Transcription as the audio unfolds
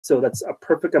So that's a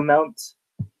perfect amount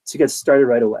to get started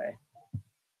right away.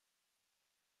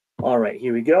 All right,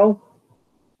 here we go.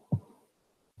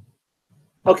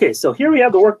 Okay, so here we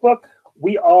have the workbook.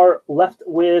 We are left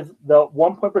with the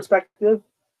 1-point perspective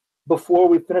before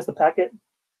we finish the packet.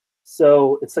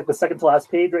 So it's like the second to last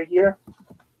page right here.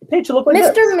 The page should look like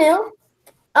this. Mr. Mill,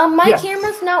 my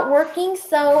camera's not working,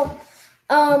 so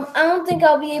I don't think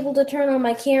I'll be able to turn on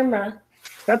my camera.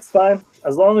 That's fine,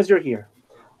 as long as you're here.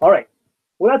 All right,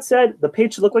 with that said, the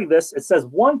page should look like this. It says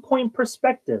 1-point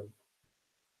perspective.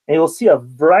 And you'll see a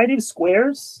variety of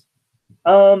squares.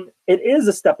 It is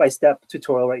a step-by-step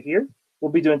tutorial right here.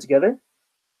 We'll be doing it together.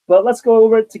 But let's go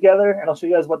over it together, and I'll show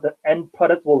you guys what the end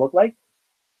product will look like.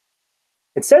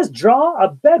 It says draw a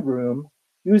bedroom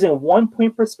using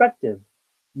 1-point perspective.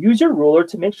 Use your ruler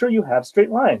to make sure you have straight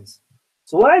lines.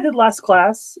 So what I did last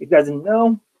class, if you guys didn't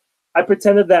know, I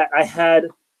pretended that I had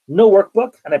no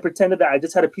workbook, and I pretended that I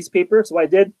just had a piece of paper. So what I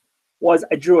did was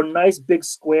I drew a nice big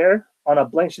square on a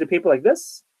blank sheet of paper like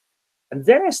this. And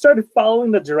then I started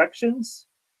following the directions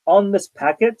on this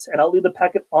packet, and I'll leave the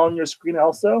packet on your screen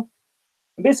also.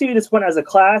 And basically, we just went as a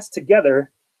class together,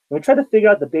 and we tried to figure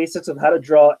out the basics of how to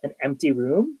draw an empty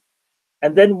room.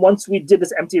 And then once we did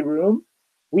this empty room,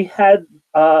 we had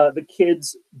the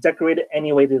kids decorate it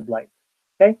any way they'd like.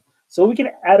 Okay, so we can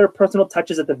add our personal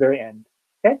touches at the very end.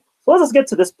 Okay, so let's get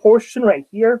to this portion right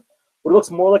here, where it looks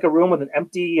more like a room with an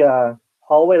empty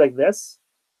hallway like this.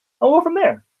 I'll go from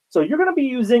there. So you're going to be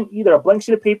using either a blank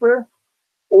sheet of paper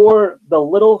or the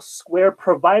little square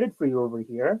provided for you over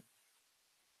here.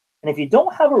 And if you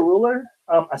don't have a ruler,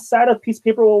 a side of piece of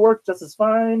paper will work just as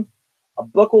fine. A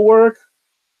book will work,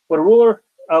 but a ruler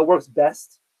works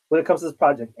best when it comes to this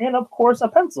project. And of course, a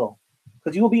pencil,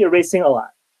 because you will be erasing a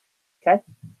lot. Okay,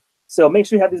 so make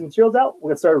sure you have these materials out.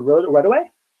 We'll get started right away.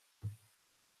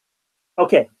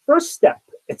 Okay, first step,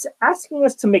 it's asking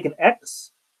us to make an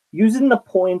X using the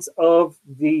points of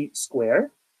the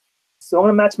square. So I'm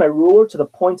going to match my ruler to the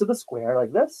points of the square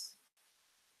like this.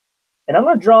 And I'm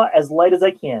going to draw as light as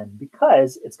I can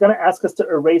because it's going to ask us to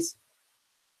erase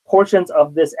portions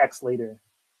of this X later.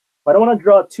 But I don't want to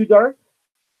draw it too dark.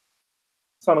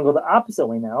 So I'm going to go the opposite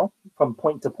way now, from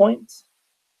point to point.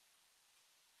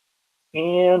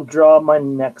 And draw my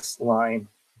next line.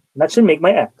 And that should make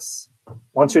my X.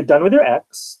 Once you're done with your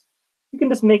X, you can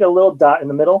just make a little dot in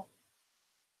the middle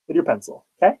with your pencil,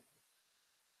 okay?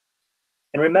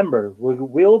 And remember, we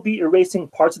will be erasing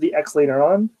parts of the X later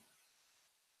on,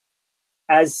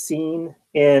 as seen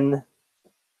in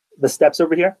the steps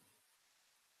over here.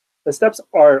 The steps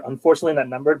are unfortunately not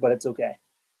numbered, but it's okay.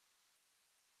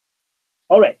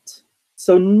 All right,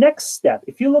 so next step,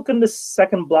 if you look in this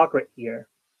second block right here,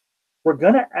 we're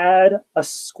gonna add a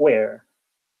square.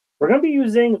 We're gonna be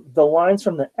using the lines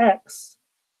from the X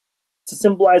to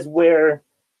symbolize where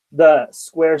the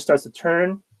square starts to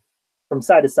turn from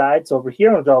side to side. So over here,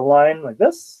 I'm gonna draw a line like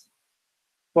this.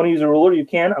 If you wanna use a ruler, you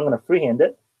can. I'm gonna freehand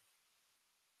it.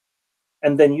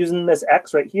 And then using this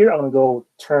X right here, I'm gonna go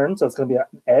turn, so it's gonna be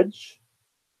an edge.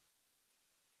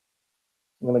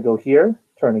 I'm gonna go here,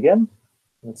 turn again,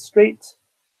 and it's straight.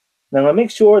 Now I'm gonna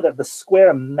make sure that the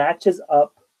square matches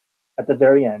up at the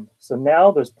very end. So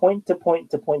now there's point to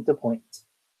point to point to point.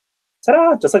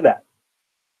 Ta-da, just like that.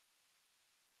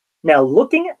 Now,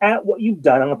 looking at what you've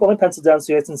done, I'm going to put my pencil down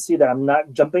so you guys can see that I'm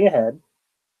not jumping ahead.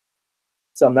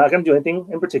 So I'm not going to do anything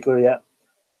in particular yet.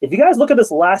 If you guys look at this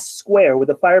last square with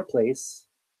the fireplace,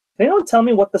 can anyone tell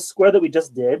me what the square that we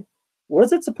just did, what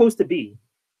is it supposed to be?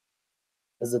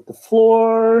 Is it the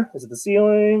floor? Is it the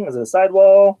ceiling? Is it a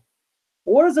sidewall?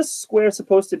 What is this square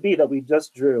supposed to be that we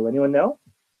just drew? Anyone know?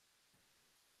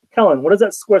 Kellen, what is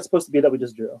that square supposed to be that we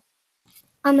just drew?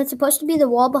 It's supposed to be the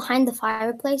wall behind the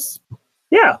fireplace.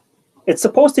 Yeah. It's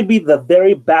supposed to be the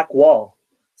very back wall.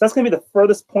 So that's going to be the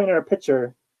furthest point in our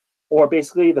picture, or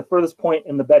basically the furthest point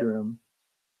in the bedroom.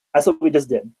 That's what we just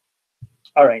did.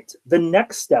 All right. The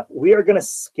next step, we are going to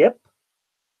skip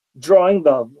drawing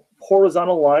the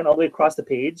horizontal line all the way across the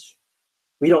page.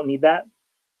 We don't need that.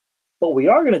 But we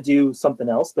are going to do something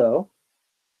else, though.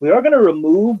 We are going to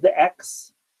remove the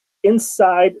X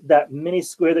inside that mini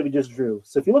square that we just drew.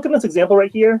 So if you look at this example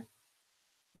right here,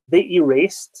 they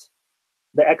erased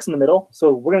the X in the middle.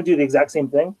 So we're going to do the exact same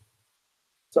thing.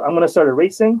 So I'm going to start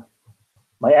erasing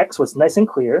my X was nice and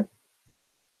clear.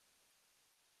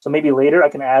 So maybe later I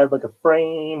can add like a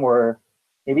frame or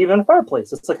maybe even a fireplace,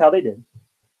 just like how they did.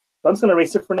 But I'm just going to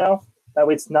erase it for now. That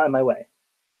way it's not in my way.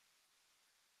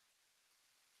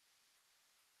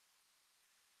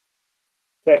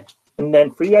 Okay, and then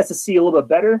for you guys to see a little bit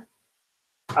better,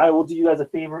 I will do you guys a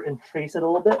favor and trace it a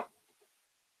little bit.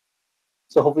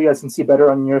 So hopefully you guys can see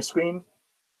better on your screen.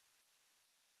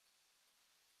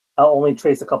 I'll only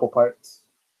trace a couple parts.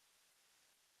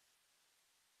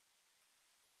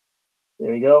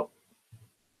 There you go.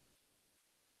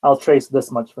 I'll trace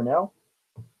this much for now,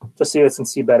 just so you guys can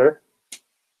see better.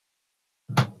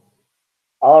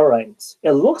 All right.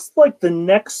 It looks like the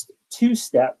next 2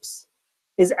 steps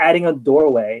is adding a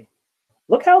doorway.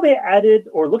 Look how they added,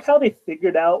 or look how they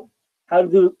figured out how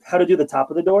to do the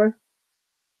top of the door.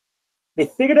 They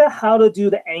figured out how to do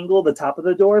the angle of the top of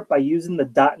the door by using the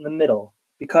dot in the middle,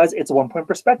 because it's a 1-point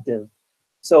perspective.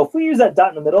 So if we use that dot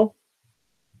in the middle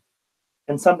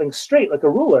and something straight like a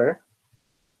ruler,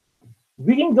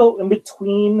 we can go in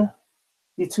between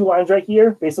these 2 lines right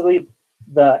here, basically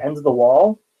the ends of the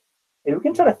wall, and we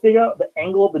can try to figure out the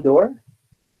angle of the door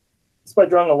just by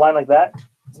drawing a line like that.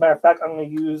 As a matter of fact, I'm going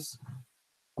to use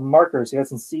a marker so you guys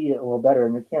can see it a little better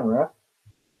in your camera.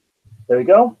 There we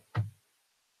go.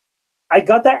 I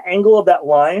got that angle of that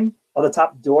line of the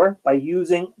top door by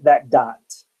using that dot.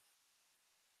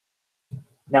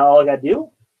 Now all I got to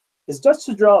do is just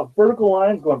to draw a vertical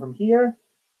line going from here,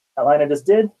 that line I just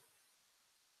did,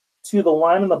 to the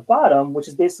line on the bottom, which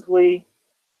is basically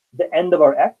the end of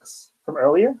our X from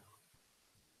earlier.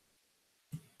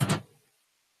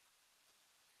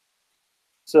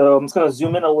 So I'm just going to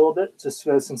zoom in a little bit just so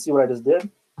you guys can see what I just did.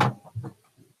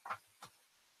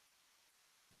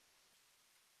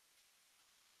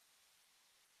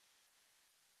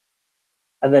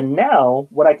 And then now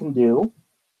what I can do,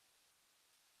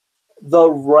 the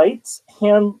right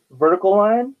hand vertical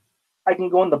line, I can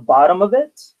go in the bottom of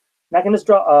it, and I can just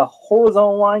draw a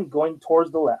horizontal line going towards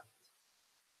the left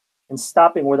and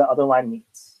stopping where the other line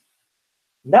meets.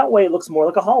 And that way it looks more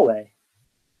like a hallway.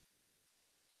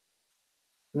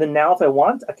 And then now if I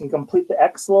want, I can complete the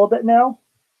X a little bit now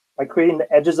by creating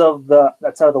the edges of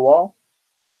that side of the wall,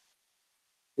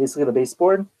 basically the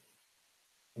baseboard.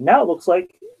 And now it looks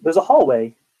like there's a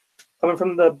hallway coming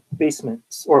from the basement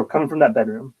or coming from that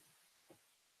bedroom.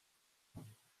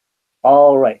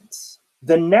 All right.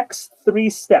 The next 3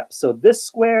 steps, so this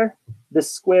square,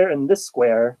 and this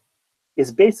square,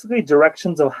 is basically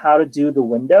directions of how to do the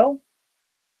window.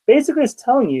 Basically, it's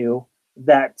telling you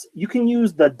that you can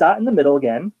use the dot in the middle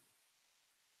again,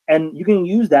 and you can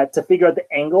use that to figure out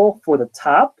the angle for the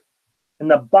top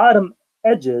and the bottom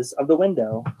edges of the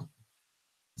window.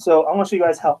 So I'm going to show you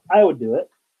guys how I would do it.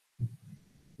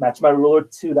 Match my ruler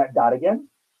to that dot again.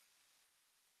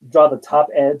 Draw the top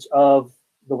edge of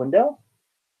the window.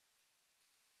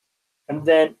 And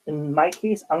then in my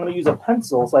case, I'm going to use a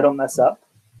pencil so I don't mess up.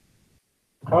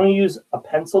 I'm going to use a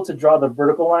pencil to draw the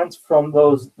vertical lines from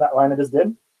that line I just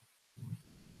did.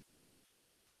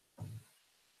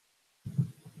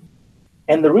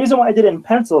 And the reason why I did it in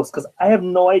pencil is because I have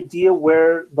no idea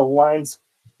where the lines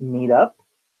meet up.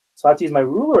 So I have to use my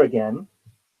ruler again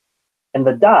and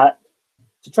the dot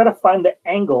to try to find the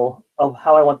angle of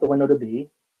how I want the window to be.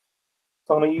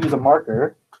 So I'm going to use a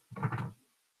marker.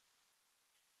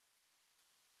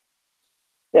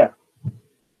 There.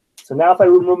 So now if I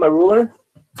remove my ruler,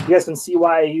 you guys can see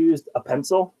why I used a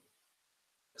pencil.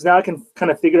 Because now I can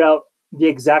kind of figure out the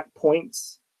exact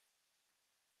points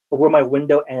of where my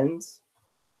window ends.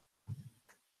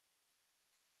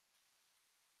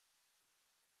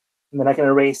 And then I can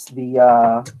erase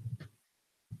the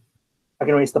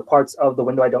parts of the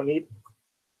window I don't need.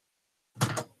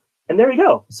 And there we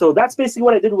go. So that's basically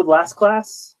what I did with last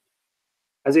class,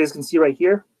 as you guys can see right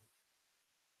here.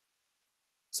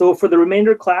 So for the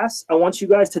remainder of class, I want you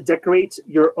guys to decorate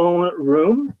your own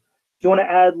room. If you want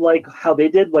to add like how they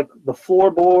did, like the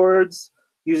floorboards,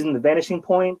 using the vanishing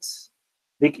points,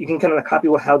 you can kind of copy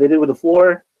how they did with the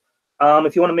floor.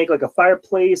 If you want to make like a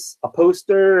fireplace, a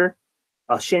poster,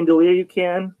 a chandelier, you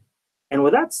can. And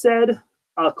with that said,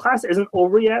 class isn't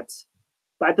over yet,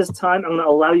 but at this time, I'm going to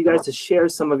allow you guys to share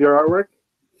some of your artwork,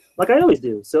 like I always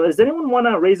do. So does anyone want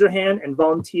to raise their hand and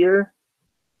volunteer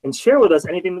and share with us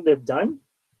anything that they've done?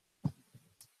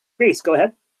 Grace, go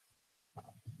ahead.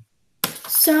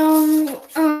 So,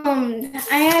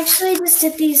 I actually just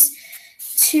did these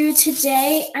 2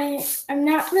 today. I'm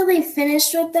not really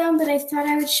finished with them, but I thought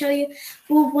I would show you.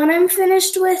 Well, one I'm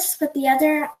finished with, but the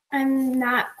other I'm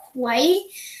not quite,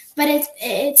 but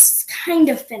it's kind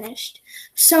of finished.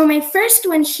 So my first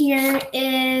one here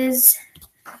is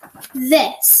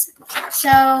this.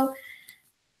 So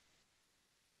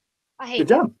Good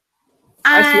job.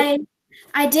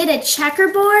 I did a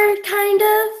checkerboard kind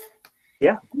of.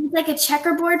 Yeah. Like a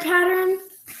checkerboard pattern.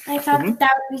 I thought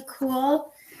that would be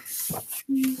cool.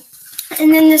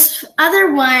 And then this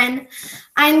other one,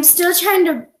 I'm still trying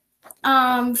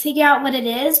to figure out what it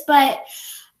is, but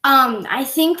I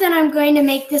think that I'm going to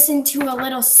make this into a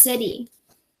little city.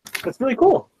 That's really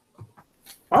cool.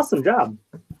 Awesome job.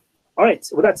 All right.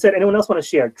 With that said, anyone else want to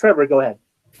share? Trevor, go ahead.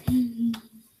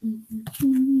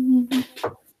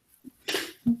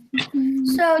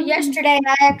 So yesterday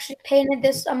I actually painted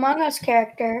this Among Us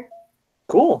character.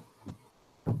 Cool.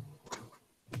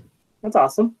 That's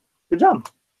awesome. Good job.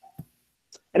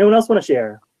 Anyone else want to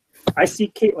share? I see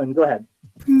Caitlin. Go ahead.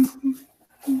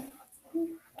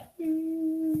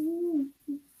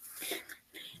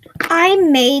 I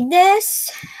made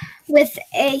this with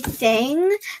a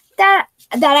thing that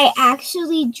I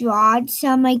actually drawed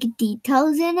some like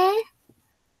details in it,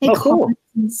 like Oh, cool. hearts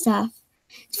and stuff.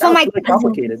 It's That for my was really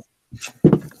complicated.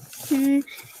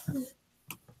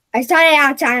 I started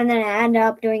outside and then I ended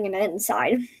up doing it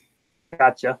inside.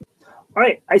 Gotcha. All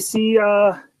right. I see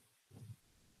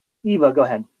Eva. Go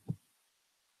ahead.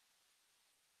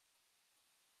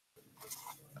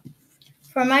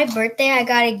 For my birthday, I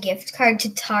got a gift card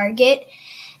to Target,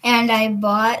 and I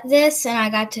bought this, and I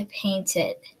got to paint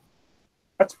it.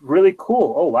 That's really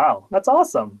cool. Oh, wow. That's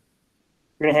awesome.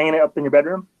 You're going to hang it up in your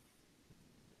bedroom?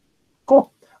 Cool.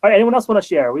 All right. Anyone else want to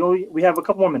share? We have a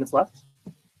couple more minutes left.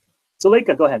 So,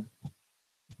 Leica, go ahead.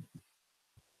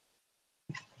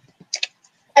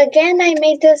 Again, I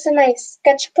made this in my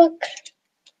sketchbook.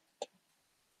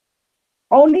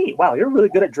 Oh, neat. Wow. You're really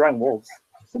good at drawing wolves.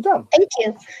 Good job. Thank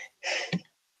you.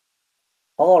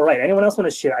 All right. Anyone else want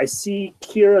to share? I see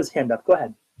Kira's hand up. Go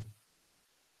ahead.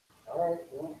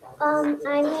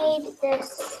 I made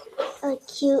this a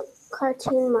cute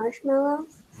cartoon marshmallow.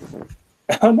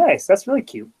 Oh, nice. That's really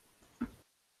cute.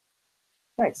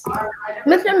 Nice.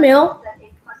 Mr.mil,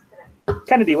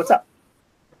 Kennedy, what's up?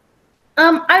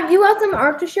 I do have some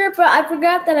art to share, but I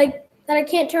forgot that I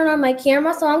can't turn on my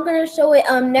camera, so I'm gonna show it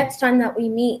next time that we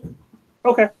meet.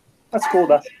 Okay. That's cool,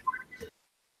 Beth.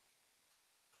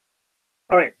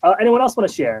 All right. Anyone else want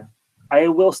to share? I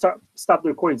will stop the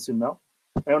recording soon, though.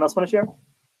 Anyone else want to share?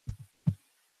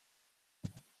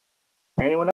 Anyone else?